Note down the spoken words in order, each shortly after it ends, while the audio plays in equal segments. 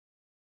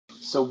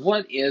So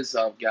what is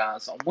up,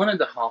 guys? I wanted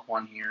to hop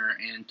on here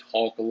and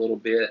talk a little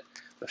bit.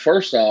 But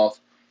first off,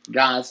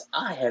 guys,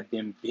 I have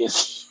been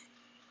busy.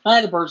 I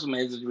had a person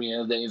message me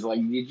the other day. He's like,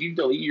 "Did you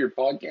delete your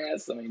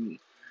podcast?" I mean,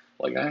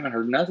 like I haven't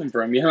heard nothing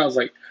from you. And I was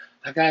like,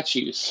 "I got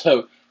you."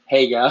 So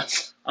hey,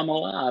 guys, I'm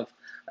alive.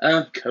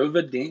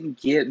 COVID didn't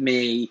get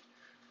me.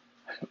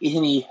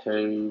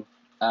 Anywho,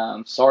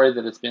 sorry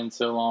that it's been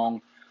so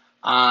long.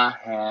 I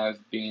have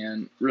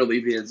been really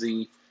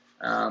busy.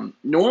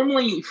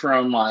 Normally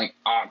from like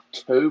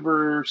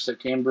October,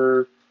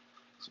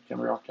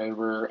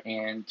 October,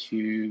 and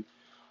to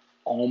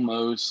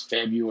almost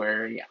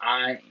February,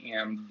 I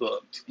am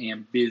booked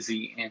and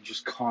busy and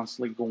just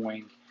constantly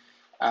going.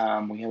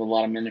 We have a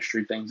lot of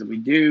ministry things that we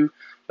do,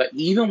 but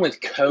even with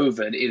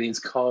COVID, it has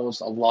caused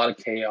a lot of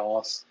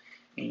chaos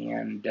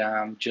and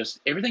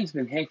just everything's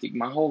been hectic.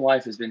 My whole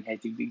life has been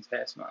hectic these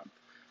past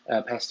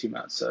 2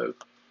 months. So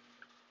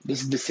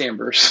this is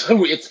December,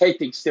 so it's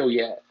hectic still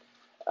yet.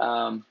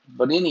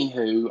 But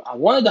anywho, I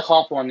wanted to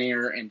hop on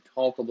there and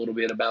talk a little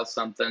bit about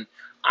something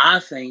I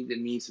think that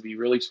needs to be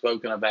really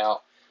spoken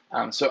about.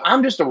 So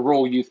I'm just a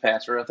rural youth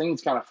pastor. I think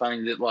it's kind of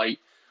funny that like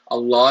a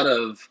lot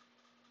of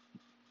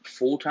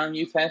full-time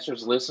youth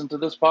pastors listen to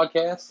this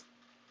podcast.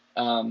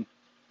 Um,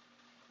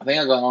 I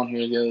think I got on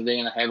here the other day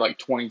and I had like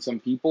 20 some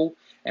people,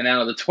 and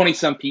out of the 20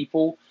 some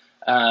people,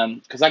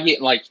 because I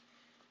get like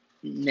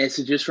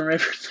messages from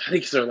everybody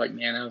because they're like,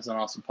 "Man, that was an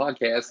awesome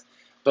podcast,"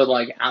 but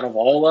like out of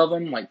all of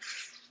them, like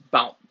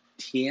about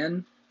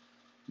 10,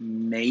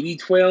 maybe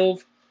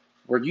 12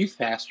 were youth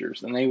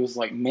pastors, and they was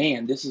like,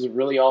 "Man, this is a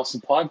really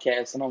awesome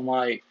podcast," and I'm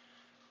like,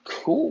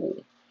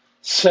 "Cool."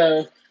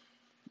 So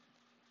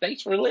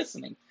thanks for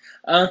listening.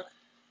 Uh,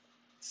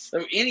 so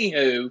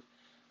anywho,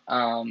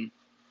 um,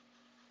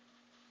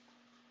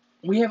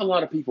 we have a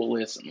lot of people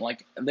listen.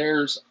 Like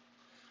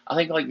I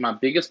think like my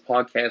biggest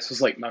podcast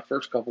was like my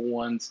first couple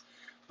ones,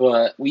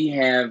 but we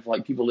have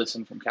like people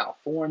listen from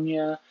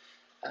California,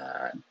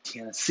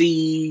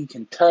 Tennessee,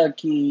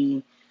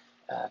 Kentucky,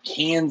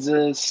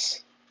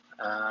 Kansas,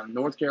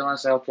 North Carolina,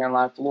 South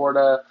Carolina,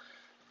 Florida,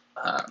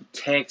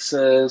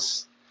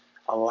 Texas,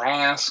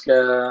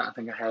 Alaska. I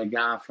think I had a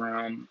guy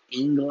from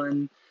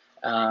England.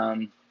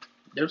 Um,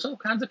 there's all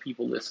kinds of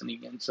people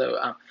listening in. So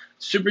I'm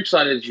super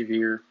excited that you're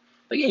here.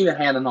 They even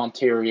had an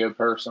Ontario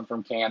person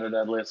from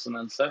Canada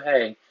listening. So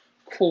hey,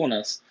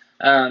 coolness.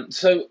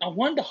 So I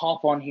wanted to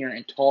hop on here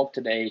and talk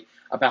today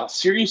about a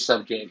serious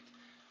subject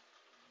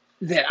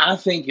that I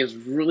think is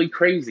really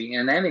crazy,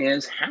 and that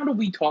is how do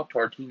we talk to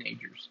our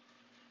teenagers?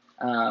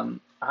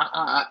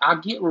 I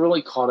get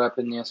really caught up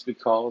in this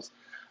because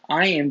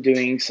I am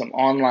doing some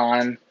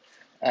online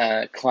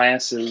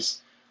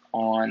classes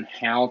on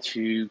how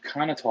to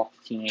kind of talk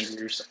to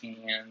teenagers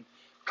and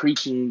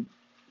preaching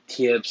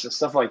tips and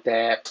stuff like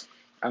that.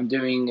 I'm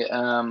doing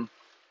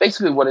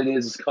basically what it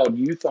is called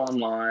Youth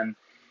Online.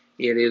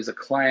 It is a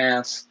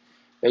class,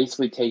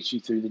 basically takes you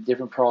through the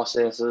different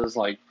processes.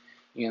 Like,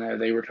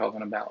 they were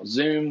talking about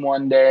Zoom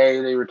one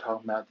day. They were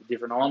talking about the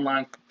different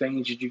online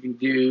things that you can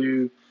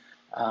do.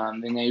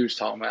 Then they was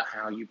talking about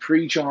how you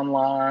preach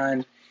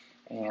online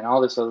and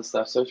all this other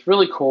stuff. So it's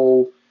really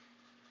cool.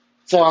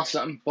 It's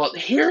awesome. But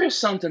here is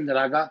something that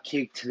I got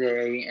kicked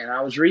today, and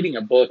I was reading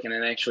a book, and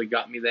it actually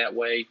got me that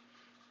way.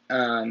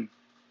 Um,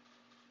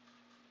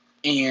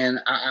 and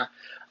I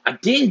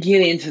didn't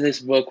get into this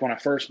book when I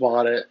first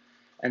bought it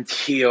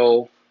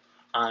until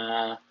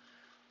I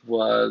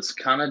was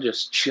kind of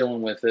just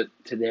chilling with it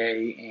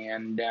today,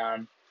 and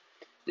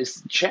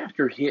this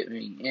chapter hit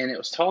me, and it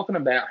was talking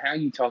about how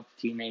you talk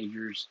to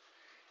teenagers,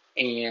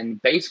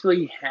 and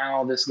basically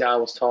how this guy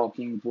was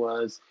talking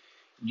was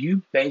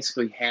you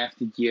basically have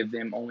to give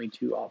them only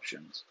two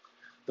options,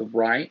 the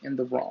right and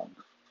the wrong.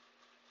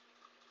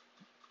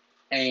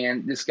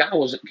 And this guy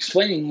was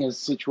explaining his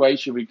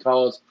situation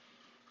because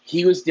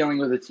he was dealing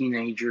with a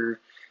teenager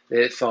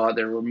that thought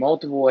there were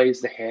multiple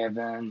ways to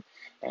heaven,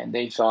 and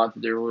they thought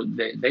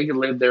that they could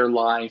live their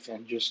life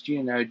and just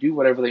do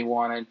whatever they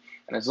wanted,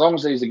 and as long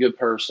as they was a good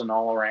person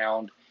all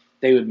around,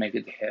 they would make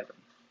it to heaven.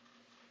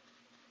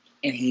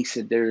 And he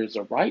said there is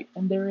a right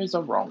and there is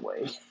a wrong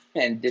way,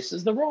 and this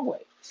is the wrong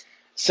way.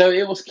 So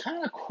it was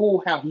kind of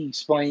cool how he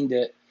explained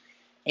it,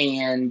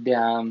 and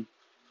I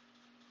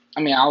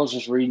mean, I was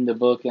just reading the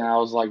book, and I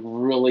was like,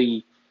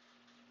 really,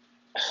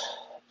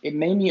 it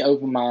made me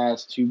open my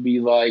eyes to be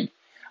like,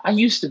 I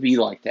used to be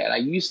like that. I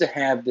used to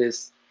have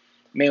this,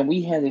 man,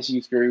 we had this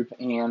youth group,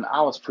 and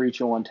I was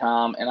preaching one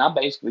time, and I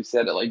basically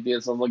said it like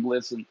this. I was like,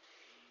 listen,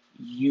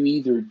 you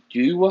either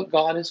do what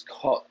God has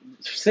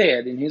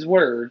said in His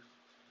Word,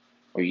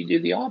 or you do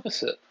the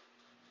opposite.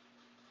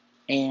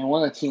 And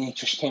one of the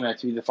teenagers came up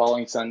to me the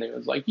following Sunday and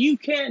was like, you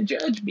can't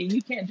judge me.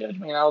 You can't judge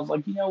me. And I was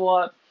like, you know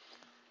what?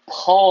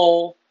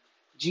 Paul,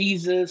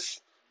 Jesus,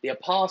 the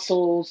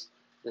apostles,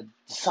 the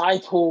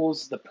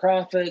disciples, the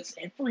prophets,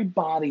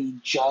 everybody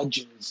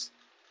judges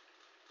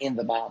in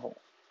the Bible.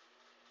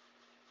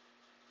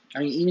 I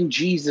mean, even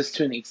Jesus,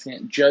 to an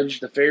extent,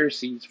 judged the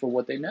Pharisees for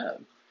what they know.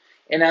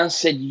 And I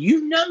said,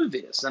 you know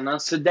this. And I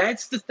said,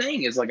 that's the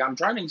thing. Is like, I'm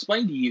trying to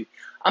explain to you,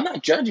 I'm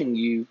not judging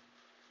you.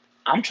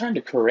 I'm trying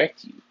to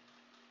correct you.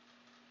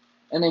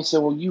 And they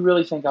said, well, you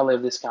really think I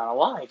live this kind of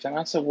life? And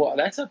I said, well,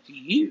 that's up to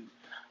you.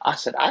 I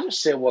said, I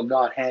just said what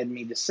God had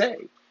me to say.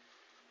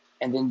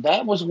 And then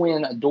that was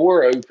when a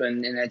door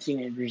opened, and that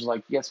teenager was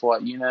like, guess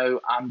what?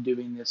 I'm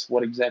doing this,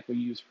 what exactly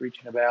you was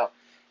preaching about.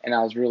 And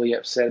I was really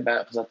upset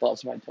about it because I thought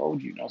somebody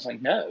told you. And I was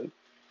like, no.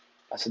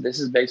 I said, this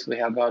is basically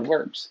how God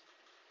works.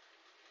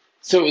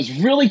 So it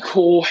was really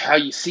cool how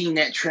you seen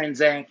that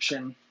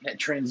transition,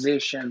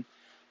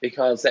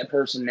 because that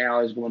person now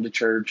is going to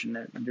church and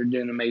they're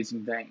doing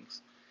amazing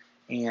things.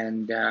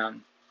 And that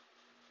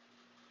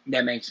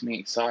makes me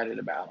excited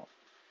about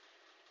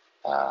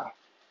them.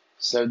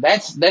 So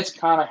that's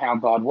kind of how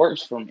God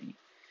works for me.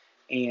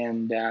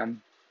 And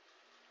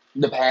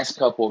the past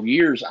couple of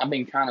years, I've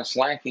been kind of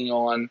slacking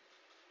on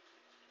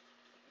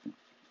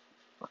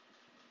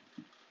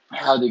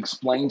how to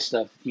explain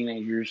stuff to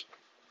teenagers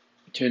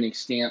to an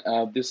extent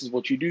of this is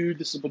what you do,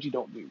 this is what you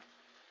don't do.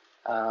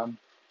 Um,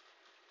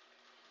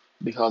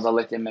 because I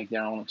let them make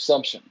their own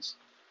assumptions.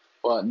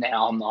 But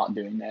now I'm not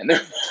doing that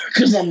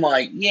because I'm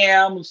like,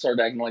 yeah, I'm gonna start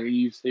acting like I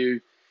used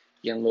to,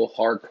 getting a little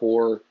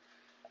hardcore,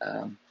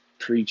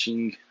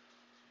 preaching,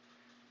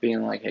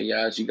 being like, hey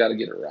guys, you got to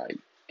get it right,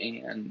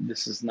 and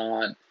this is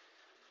not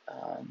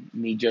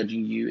me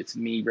judging you; it's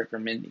me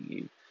reprimanding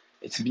you.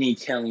 It's me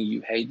telling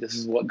you, hey, this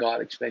is what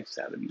God expects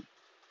out of you.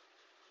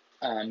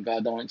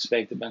 God don't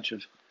expect a bunch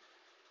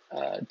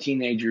of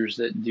teenagers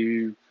that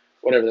do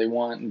whatever they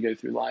want and go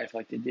through life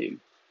like they do.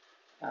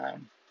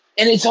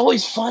 And it's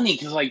always funny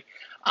because, like,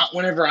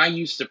 whenever I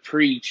used to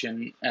preach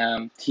and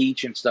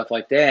teach and stuff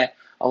like that,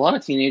 a lot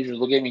of teenagers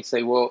look at me and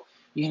say, well,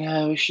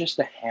 it's just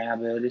a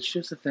habit. It's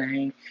just a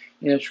thing.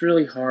 It's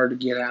really hard to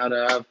get out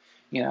of.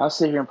 I'll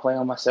sit here and play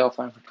on my cell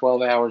phone for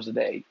 12 hours a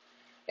day.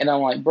 And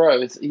I'm like, bro,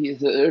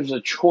 there's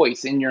a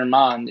choice in your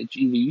mind that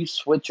either you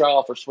switch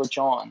off or switch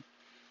on.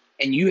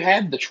 And you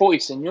have the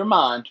choice in your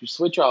mind to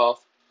switch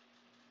off,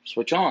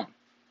 switch on.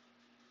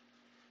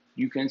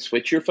 You can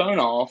switch your phone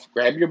off,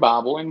 grab your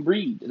Bible, and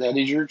read. That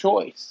is your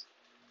choice.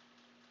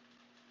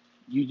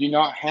 You do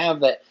not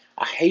have that.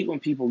 I hate when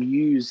people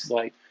use,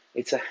 like,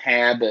 it's a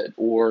habit,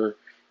 or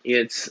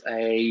it's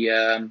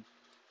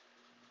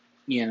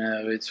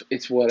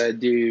it's what I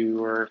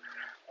do, or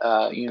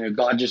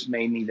God just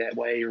made me that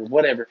way, or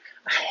whatever.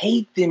 I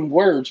hate them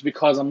words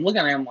because I'm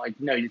looking at them like,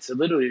 no, it's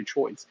literally a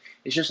choice.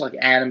 It's just like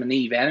Adam and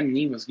Eve. Adam and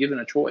Eve was given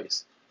a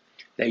choice.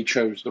 They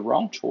chose the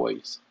wrong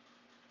choice,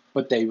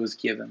 but they was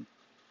given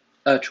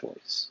a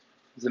choice.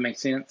 Does that make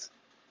sense?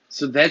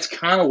 So that's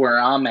kind of where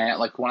I'm at.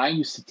 Like, when I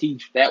used to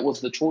teach, that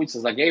was the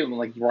choices I gave them,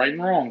 like right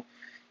and wrong.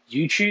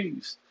 You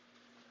choose.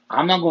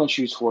 I'm not going to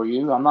choose for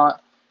you. I'm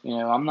not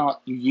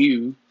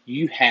you.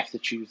 You have to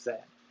choose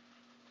that.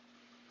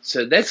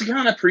 So that's the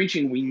kind of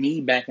preaching we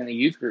need back in the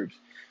youth groups,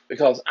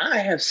 because I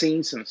have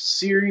seen some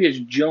serious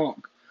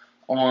junk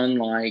on,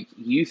 like,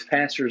 Youth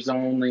Pastors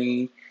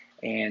Only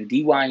and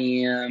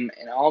DYM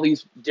and all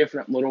these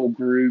different little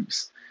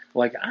groups.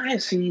 Like, I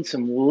have seen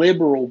some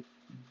liberal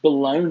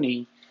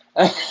baloney.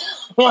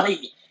 Like,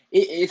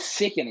 it's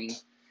sickening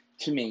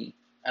to me.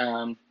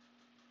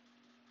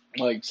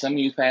 Like, some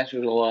youth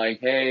pastors are like,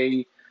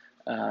 hey,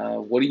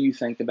 what do you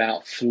think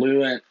about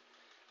fluent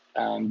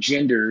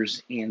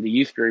genders in the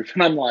youth group?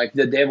 And I'm like,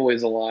 the devil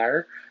is a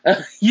liar,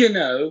 and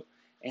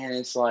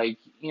it's like,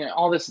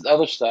 all this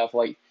other stuff.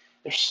 Like,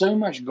 there's so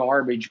much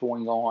garbage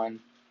going on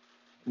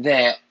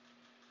that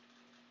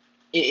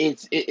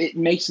it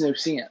makes no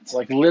sense.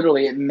 Like,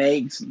 literally, it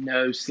makes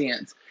no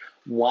sense.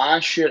 Why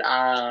should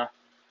I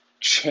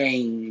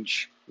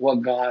change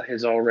what God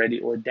has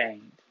already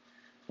ordained?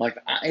 Like,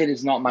 it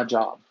is not my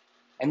job.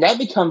 And that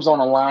becomes on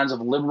the lines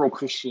of liberal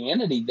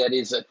Christianity that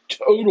is a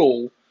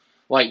total,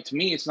 like, to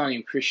me, it's not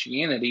even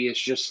Christianity.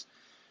 It's just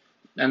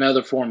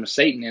another form of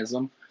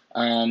Satanism.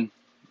 Let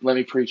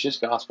me preach this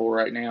gospel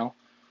right now.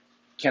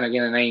 Can I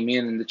get an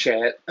amen in the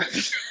chat?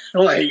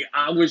 Like,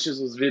 I wish this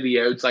was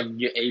video so I could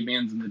get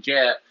amens in the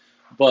chat.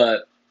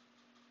 But,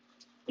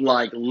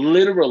 like,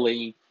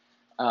 literally,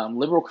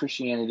 liberal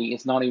Christianity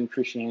is not even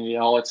Christianity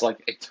at all. It's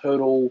like a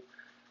total,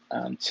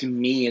 to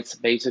me, it's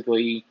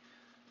basically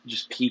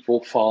just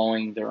people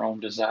following their own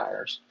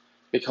desires.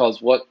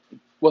 Because what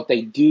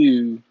they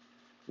do,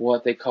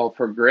 what they call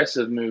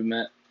progressive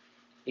movement,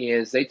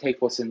 is they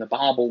take what's in the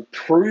Bible,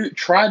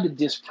 try to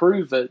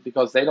disprove it,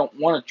 because they don't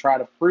want to try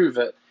to prove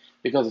it.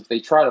 Because if they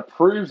try to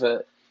prove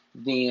it,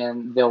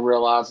 then they'll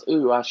realize,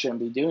 ooh, I shouldn't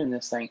be doing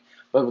this thing.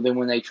 But then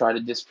when they try to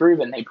disprove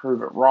it and they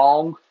prove it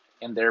wrong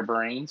in their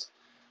brains,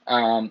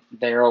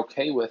 they're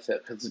okay with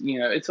it. Because,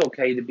 it's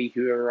okay to be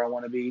whoever I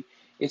want to be.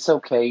 It's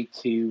okay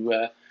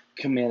to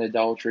commit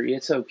adultery.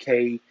 It's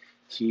okay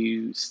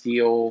to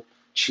steal,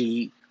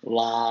 cheat,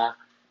 lie,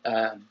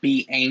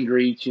 be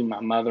angry to my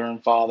mother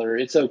and father.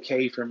 It's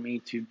okay for me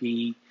to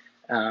be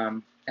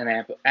an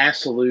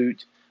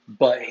absolute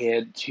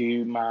butthead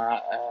to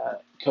my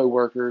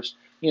co-workers.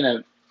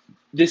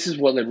 This is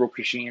what liberal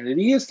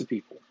Christianity is to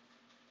people.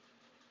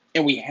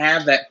 And we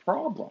have that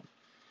problem.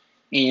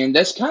 And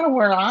that's kind of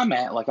where I'm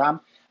at. Like, I'm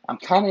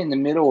kind of in the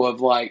middle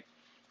of, like,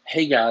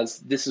 hey guys,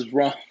 this is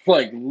wrong.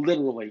 Like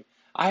literally,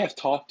 I have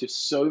talked to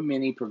so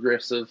many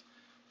progressive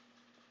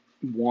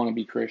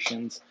wannabe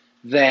Christians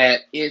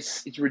that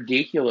it's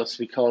ridiculous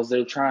because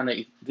they're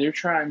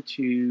trying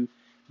to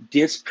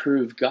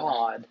disprove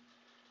God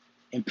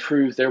and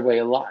prove their way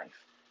of life.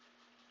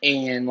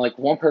 And like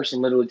one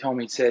person literally told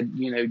me, said,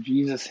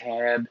 Jesus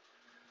had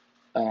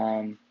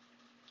um,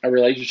 a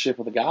relationship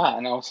with a guy,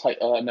 and I was like,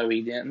 no,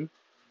 he didn't.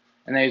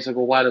 And they was like,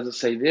 well, why does it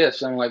say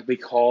this? And I'm like,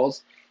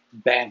 because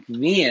back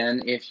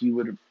then, if you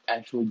would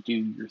actually do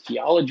your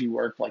theology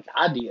work like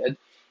I did,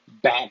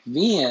 back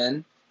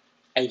then,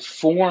 a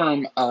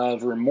form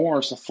of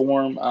remorse, a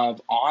form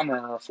of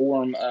honor, a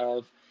form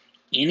of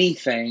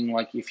anything,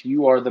 like if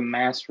you are the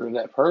master of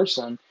that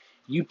person,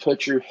 you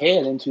put your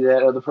head into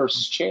that other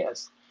person's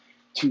chest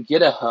to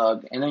get a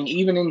hug. And then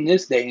even in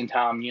this day and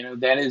time,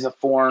 that is a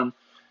form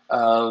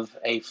of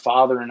a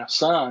father and a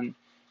son,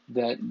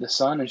 that the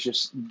son is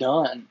just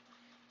done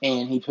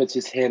and he puts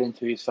his head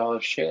into his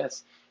father's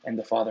chest and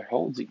the father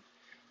holds him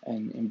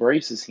and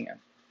embraces him.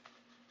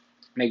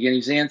 Make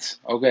any sense?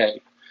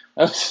 Okay.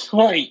 I was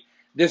like,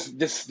 this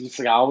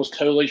guy was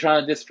totally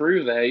trying to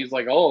disprove that. He's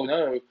like, oh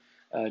no,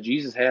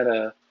 Jesus had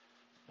a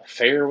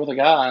affair with a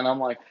guy, and I'm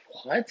like,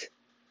 what?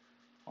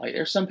 Like,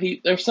 there's some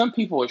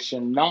people that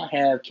should not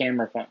have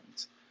camera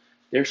phones.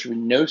 There should be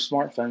no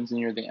smartphones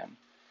near them.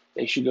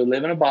 They should go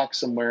live in a box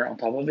somewhere on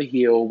top of a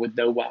hill with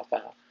no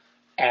Wi-Fi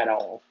at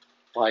all.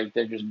 Like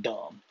they're just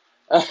dumb.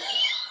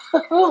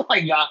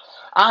 Like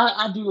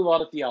I do a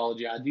lot of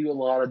theology. I do a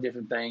lot of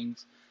different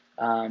things.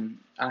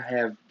 I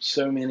have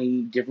so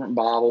many different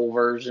Bible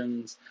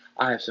versions.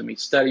 I have so many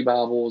study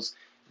Bibles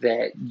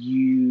that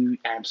you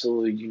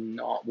absolutely do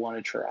not want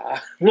to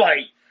try.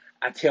 Like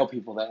I tell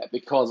people that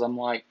because I'm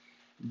like,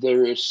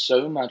 there is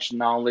so much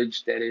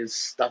knowledge that is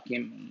stuck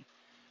in me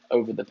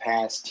over the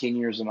past 10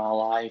 years of my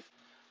life.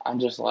 I'm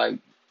just like,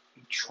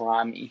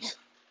 try me.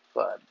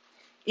 But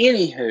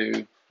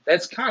anywho,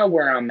 that's kind of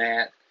where I'm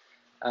at,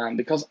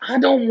 because I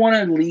don't want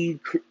to lead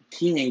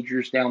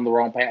teenagers down the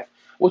wrong path,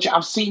 which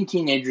I've seen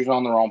teenagers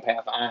on the wrong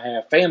path. I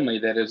have family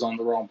that is on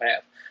the wrong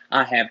path.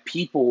 I have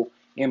people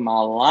in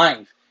my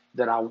life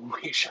that I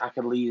wish I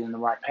could lead in the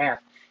right path.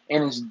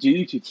 And it's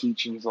due to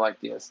teachings like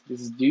this. This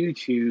is due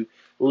to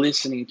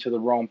listening to the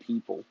wrong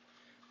people.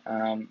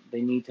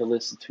 They need to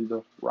listen to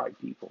the right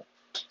people.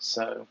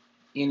 So,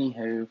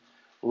 anywho,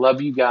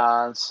 love you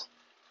guys.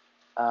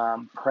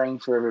 Praying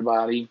for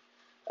everybody.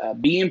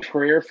 Be in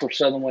prayer for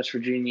Southern West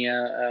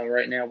Virginia.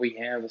 Right now, we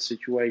have a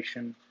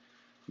situation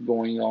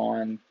going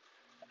on.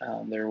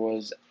 There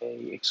was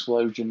a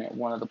explosion at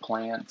one of the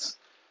plants,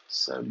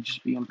 so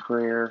just be in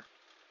prayer.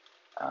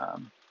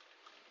 Um,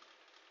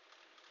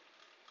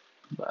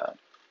 but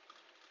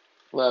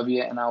love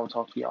you, and I will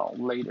talk to y'all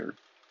later.